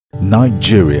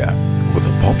Nigeria, with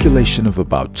a population of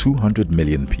about 200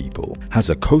 million people, has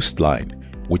a coastline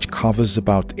which covers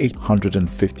about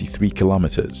 853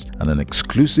 kilometers and an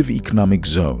exclusive economic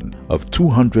zone of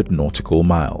 200 nautical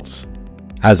miles.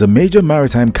 As a major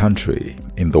maritime country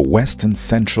in the West and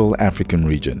Central African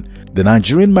region, the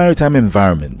Nigerian maritime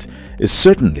environment is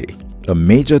certainly a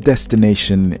major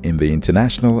destination in the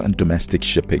international and domestic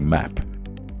shipping map.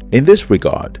 In this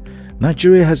regard,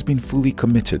 Nigeria has been fully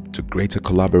committed to greater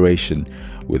collaboration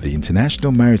with the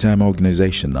International Maritime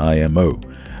Organization (IMO)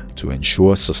 to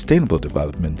ensure sustainable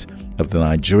development of the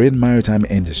Nigerian maritime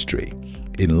industry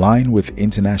in line with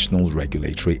international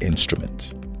regulatory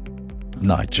instruments.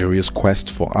 Nigeria's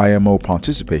quest for IMO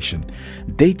participation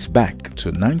dates back to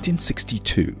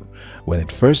 1962 when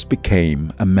it first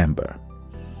became a member.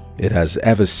 It has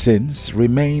ever since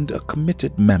remained a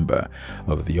committed member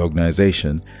of the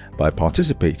organization by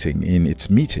participating in its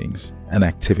meetings and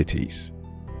activities.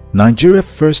 Nigeria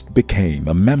first became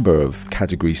a member of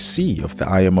Category C of the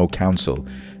IMO Council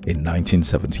in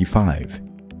 1975.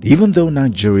 Even though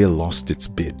Nigeria lost its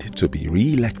bid to be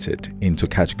re-elected into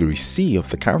Category C of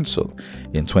the Council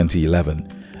in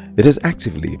 2011, it has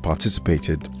actively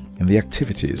participated in the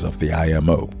activities of the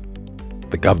IMO.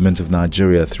 The government of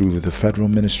Nigeria, through the Federal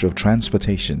Ministry of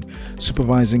Transportation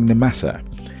supervising Nimasa,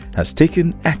 has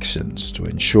taken actions to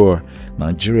ensure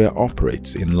Nigeria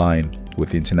operates in line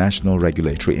with international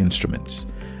regulatory instruments.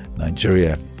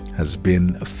 Nigeria has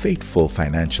been a faithful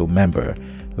financial member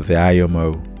of the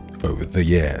IMO over the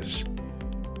years.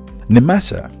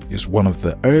 Nimasa is one of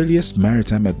the earliest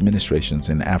maritime administrations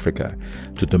in Africa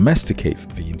to domesticate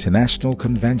the International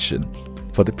Convention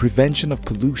for the Prevention of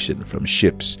Pollution from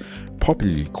Ships,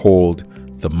 popularly called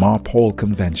the MARPOL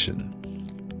Convention.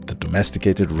 The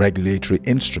domesticated regulatory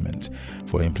instrument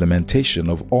for implementation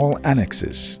of all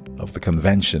annexes of the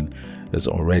convention is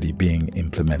already being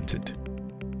implemented.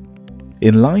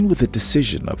 In line with the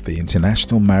decision of the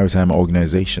International Maritime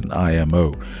Organization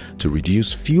 (IMO) to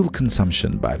reduce fuel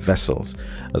consumption by vessels,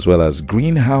 as well as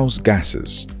greenhouse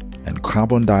gases and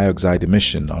carbon dioxide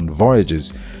emission on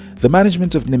voyages, the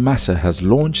management of Nimasa has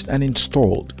launched and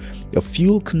installed a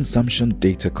fuel consumption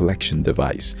data collection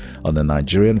device on the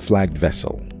Nigerian flagged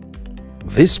vessel.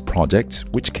 This project,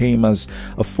 which came as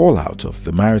a fallout of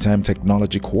the Maritime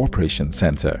Technology Cooperation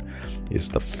Center, is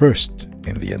the first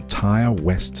in the entire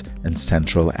West and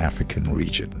Central African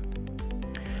region.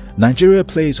 Nigeria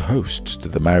plays host to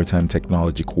the Maritime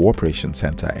Technology Cooperation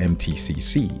Center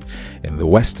 (MTCC) in the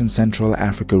West and Central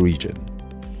Africa region.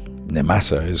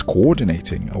 Nimasa is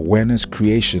coordinating awareness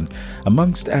creation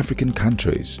amongst African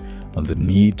countries on the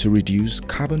need to reduce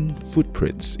carbon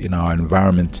footprints in our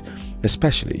environment,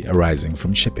 especially arising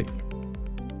from shipping.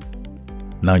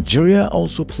 Nigeria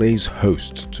also plays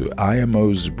host to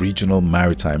IMO's Regional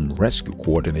Maritime Rescue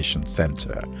Coordination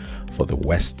Center for the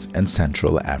West and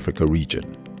Central Africa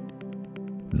region.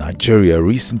 Nigeria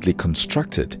recently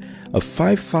constructed a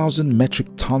 5,000 metric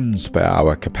tons per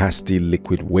hour capacity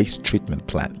liquid waste treatment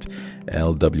plant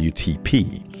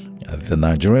 (LWTP) at the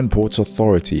Nigerian Ports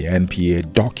Authority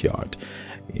 (NPA) dockyard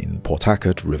in Port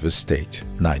Harcourt, Rivers State,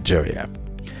 Nigeria.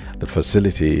 The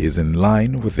facility is in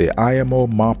line with the IMO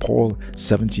MARPOL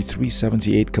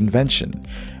 7378 convention,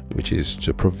 which is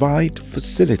to provide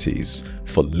facilities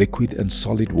for liquid and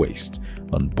solid waste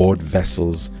on board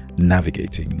vessels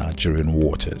navigating Nigerian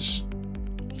waters.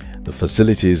 The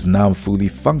facility is now fully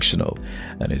functional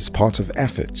and is part of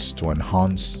efforts to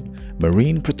enhance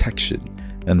marine protection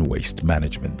and waste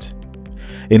management.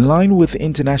 In line with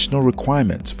international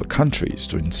requirements for countries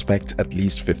to inspect at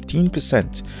least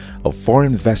 15% of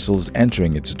foreign vessels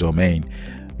entering its domain,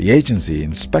 the agency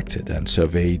inspected and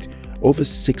surveyed over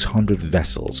 600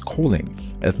 vessels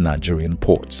calling at Nigerian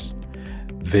ports.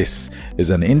 This is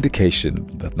an indication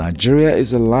that Nigeria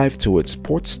is alive to its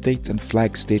port state and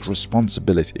flag state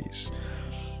responsibilities.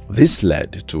 This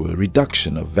led to a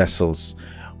reduction of vessels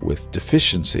with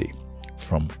deficiency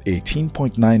from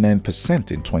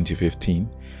 18.99% in 2015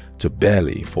 to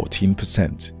barely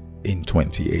 14% in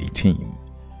 2018.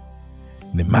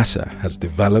 Nimasa has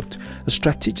developed a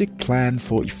strategic plan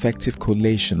for effective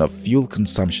collation of fuel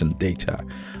consumption data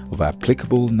of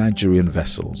applicable Nigerian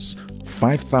vessels,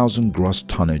 5,000 gross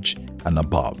tonnage and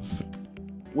above.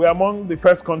 We are among the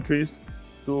first countries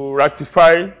to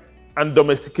ratify and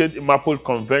domesticate the MARPOL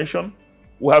Convention.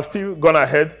 We have still gone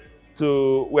ahead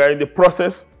we are in the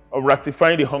process of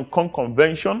ratifying the Hong Kong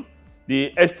Convention,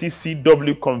 the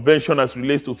STCW Convention as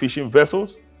relates to fishing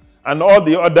vessels, and all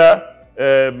the other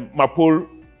MARPOL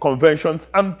conventions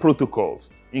and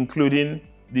protocols, including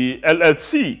the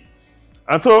LLC.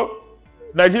 And so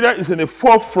Nigeria is in the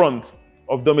forefront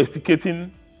of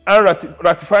domesticating and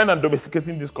ratifying and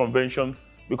domesticating these conventions,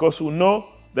 because we know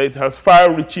that it has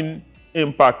far-reaching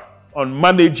impact on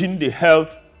managing the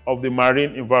health of the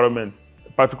marine environment,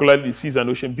 particularly the seas and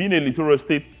ocean. Being a littoral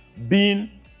state, being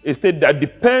a state that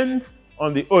depends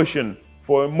on the ocean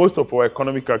for most of our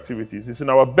economic activities, it's in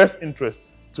our best interest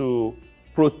to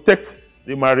protect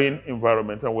the marine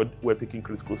environment, and we're taking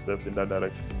critical steps in that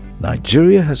direction.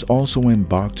 Nigeria has also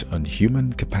embarked on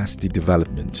human capacity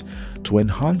development to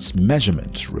enhance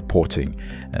measurement, reporting,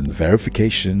 and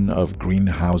verification of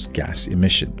greenhouse gas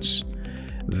emissions.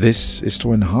 This is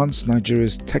to enhance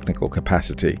Nigeria's technical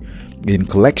capacity in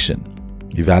collection,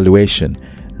 evaluation,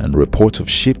 and report of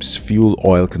ships' fuel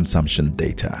oil consumption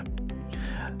data.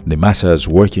 Nimasa is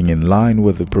working in line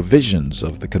with the provisions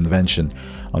of the Convention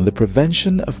on the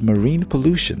Prevention of Marine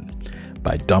Pollution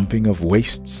by Dumping of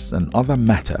Wastes and Other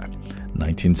Matter,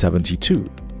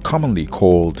 1972, commonly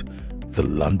called the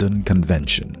London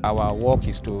Convention. Our work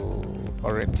is to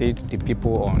orientate the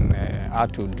people on how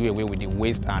to do away with the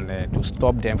waste and to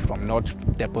stop them from not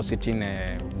depositing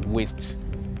waste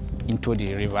into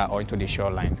the river or into the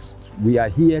shorelines. We are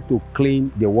here to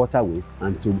clean the waterways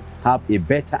and to have a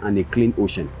better and a clean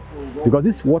ocean. Because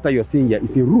this water you're seeing here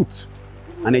is a route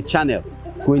and a channel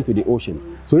going to the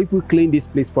ocean. So if we clean this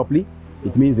place properly,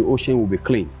 it means the ocean will be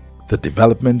clean. The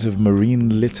development of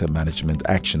Marine Litter Management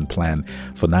Action Plan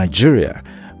for Nigeria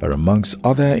are amongst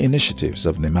other initiatives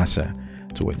of Nimasa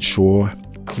to ensure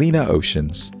cleaner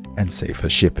oceans and safer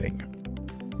shipping.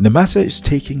 Nimasa is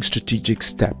taking strategic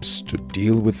steps to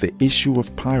deal with the issue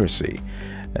of piracy,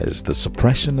 as the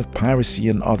Suppression of Piracy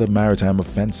and Other Maritime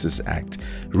Offences Act,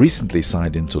 recently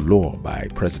signed into law by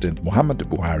President Muhammadu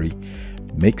Buhari,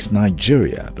 makes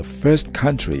Nigeria the first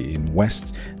country in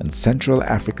West and Central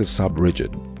Africa's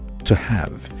sub-region to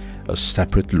have a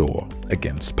separate law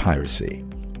against piracy.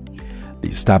 The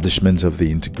establishment of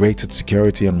the Integrated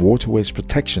Security and Waterways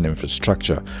Protection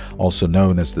Infrastructure, also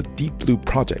known as the Deep Blue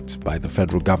Project by the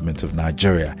federal government of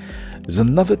Nigeria, is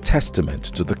another testament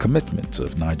to the commitment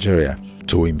of Nigeria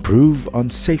to improve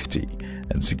on safety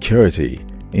and security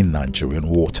in Nigerian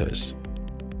waters.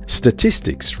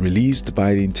 Statistics released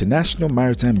by the International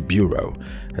Maritime Bureau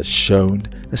has shown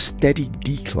a steady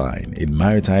decline in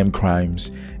maritime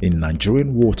crimes in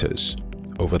Nigerian waters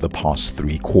over the past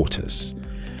 3 quarters.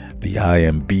 The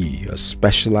IMB, a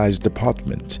specialized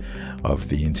department of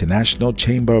the International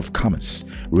Chamber of Commerce,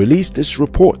 released its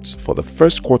report for the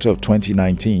first quarter of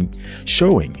 2019,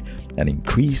 showing an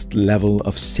increased level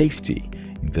of safety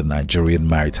in the Nigerian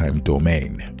maritime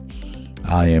domain.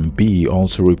 IMB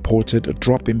also reported a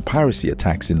drop in piracy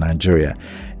attacks in Nigeria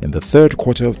in the third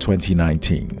quarter of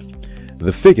 2019.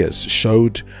 The figures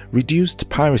showed reduced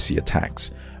piracy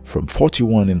attacks from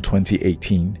 41 in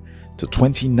 2018 to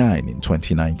 29 in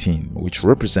 2019, which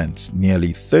represents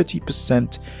nearly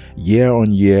 30%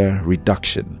 year-on-year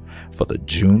reduction for the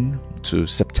June to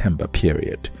September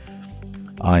period.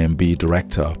 IMB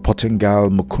Director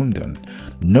Potengal Mukundan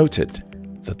noted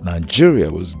that Nigeria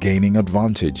was gaining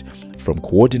advantage from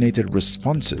coordinated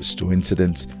responses to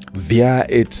incidents via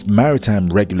its maritime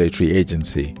regulatory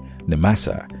agency,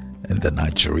 Nimasa, and the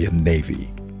Nigerian Navy.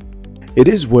 It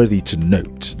is worthy to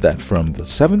note that from the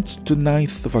 7th to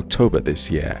 9th of October this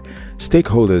year,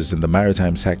 stakeholders in the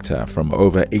maritime sector from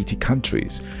over 80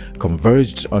 countries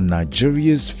converged on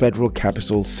Nigeria's federal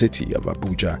capital city of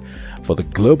Abuja for the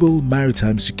Global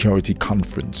Maritime Security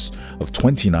Conference of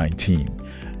 2019,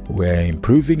 where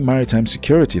improving maritime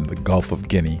security in the Gulf of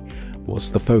Guinea was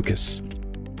the focus.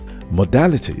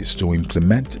 Modalities to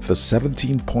implement the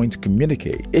 17-point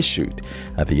communiqué issued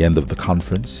at the end of the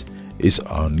conference is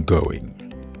ongoing.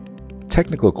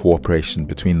 Technical cooperation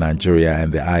between Nigeria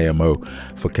and the IMO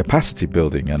for capacity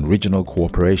building and regional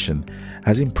cooperation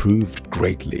has improved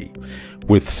greatly,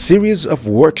 with series of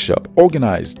workshops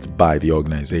organized by the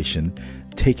organization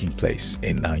taking place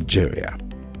in Nigeria.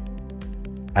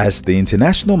 As the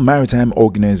International Maritime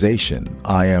Organization,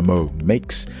 IMO,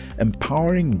 makes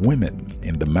empowering women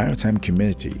in the maritime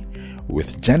community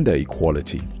with gender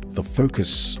equality the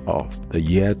focus of the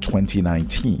year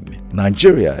 2019,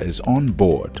 Nigeria is on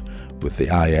board with the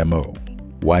IMO.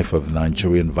 Wife of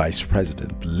Nigerian Vice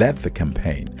President led the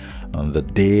campaign on the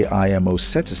day IMO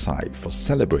set aside for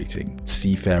celebrating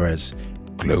seafarers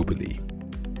globally.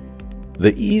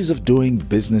 The Ease of Doing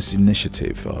Business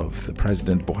initiative of the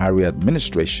President Buhari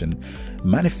administration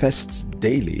manifests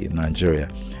daily in Nigeria,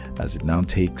 as it now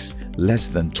takes less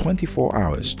than 24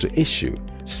 hours to issue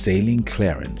sailing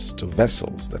clearance to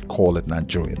vessels that call at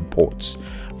Nigerian ports,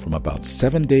 from about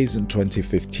 7 days in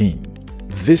 2015.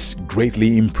 This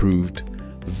greatly improved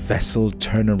vessel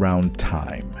turnaround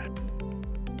time.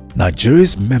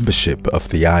 Nigeria's membership of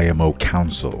the IMO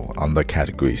Council under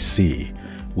Category C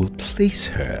will place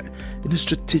her in a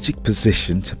strategic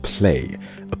position to play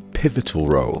a pivotal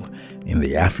role in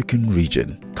the African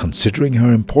region, considering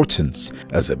her importance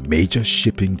as a major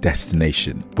shipping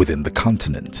destination within the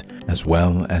continent, as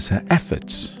well as her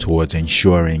efforts towards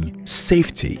ensuring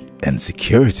safety and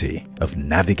security of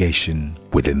navigation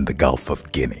within the Gulf of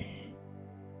Guinea.